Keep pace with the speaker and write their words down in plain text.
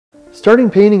Starting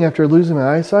painting after losing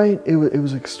my eyesight, it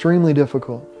was extremely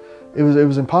difficult. It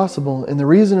was impossible, and the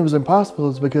reason it was impossible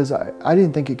is because I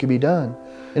didn't think it could be done.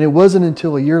 And it wasn't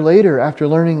until a year later, after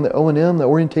learning the O&M, the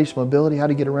orientation mobility, how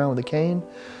to get around with a cane,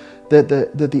 that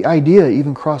the idea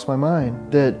even crossed my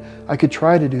mind that I could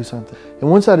try to do something.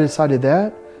 And once I decided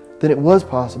that, then it was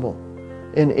possible.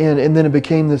 And then it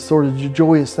became this sort of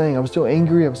joyous thing. I was still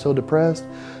angry, I was still depressed,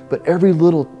 but every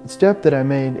little step that I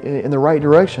made in the right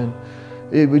direction,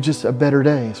 it was just a better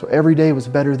day. So every day was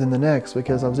better than the next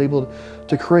because I was able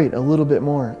to create a little bit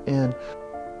more. And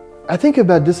I think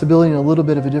about disability in a little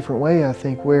bit of a different way, I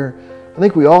think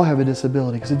we all have a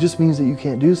disability because it just means that you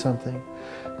can't do something.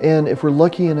 And if we're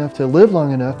lucky enough to live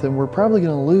long enough, then we're probably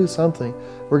going to lose something.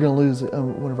 We're going to lose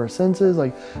one of our senses,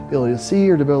 like be able to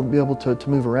see or to be able to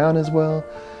move around as well.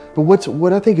 But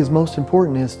what I think is most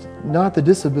important is not the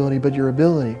disability, but your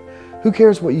ability. Who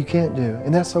cares what you can't do?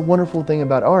 And that's the wonderful thing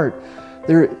about art.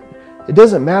 It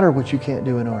doesn't matter what you can't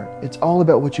do in art. It's all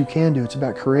about what you can do. It's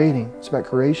about creating. It's about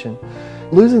creation.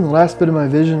 Losing the last bit of my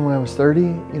vision when I was 30,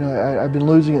 I've been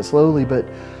losing it slowly, but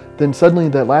then suddenly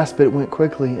that last bit went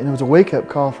quickly, and it was a wake-up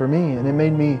call for me, and it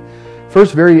made me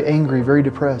first very angry, very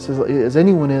depressed, as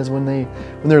anyone is when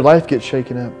their life gets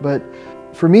shaken up. But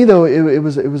for me though, it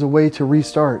was a way to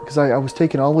restart, because I was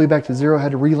taken all the way back to zero. I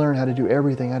had to relearn how to do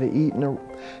everything, how to eat, and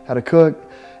how to cook,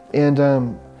 and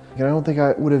I don't think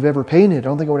I would have ever painted. I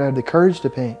don't think I would have had the courage to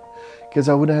paint, because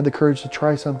I wouldn't have had the courage to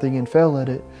try something and fail at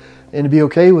it and to be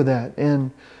okay with that.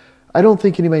 And I don't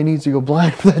think anybody needs to go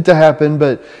blind for that to happen,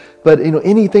 but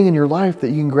anything in your life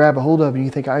that you can grab a hold of and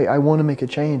you think, I want to make a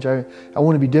change, I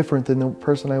want to be different than the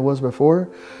person I was before.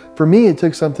 For me, it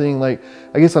took something like,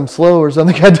 I guess I'm slow or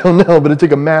something, I don't know, but it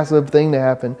took a massive thing to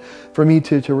happen for me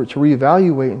to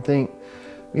reevaluate and think,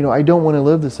 I don't want to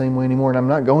live the same way anymore, and I'm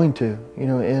not going to,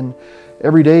 and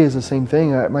every day is the same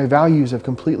thing. My values have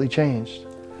completely changed.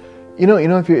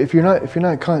 If you're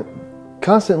not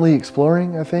constantly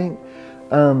exploring, I think,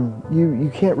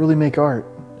 you can't really make art.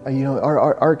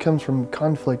 Our art comes from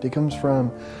conflict. It comes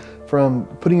from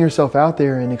putting yourself out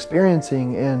there and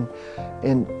experiencing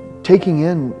and taking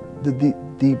in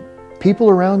the people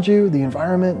around you, the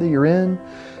environment that you're in,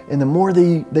 and the more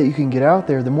that you can get out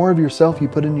there, the more of yourself you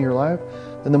put into your life,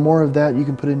 and the more of that you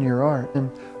can put into your art.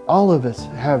 And all of us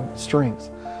have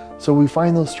strengths. So we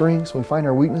find those strengths, we find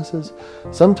our weaknesses.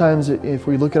 Sometimes if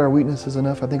we look at our weaknesses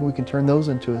enough, I think we can turn those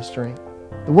into a strength.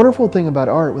 The wonderful thing about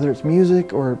art, whether it's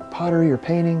music or pottery or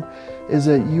painting, is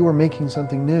that you are making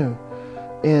something new.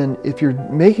 And if you're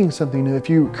making something new, if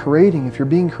you're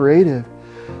being creative,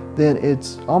 then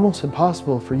it's almost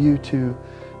impossible for you to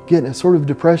get in a sort of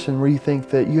depression where you think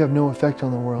that you have no effect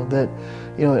on the world, that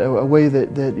a way that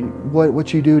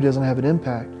what you do doesn't have an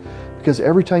impact. Because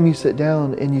every time you sit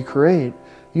down and you create,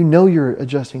 you're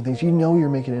adjusting things, you're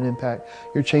making an impact,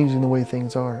 you're changing the way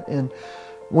things are. And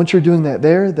once you're doing that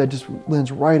that just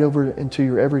lends right over into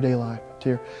your everyday life, to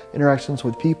your interactions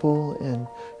with people, and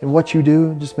what you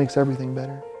do just makes everything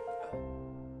better.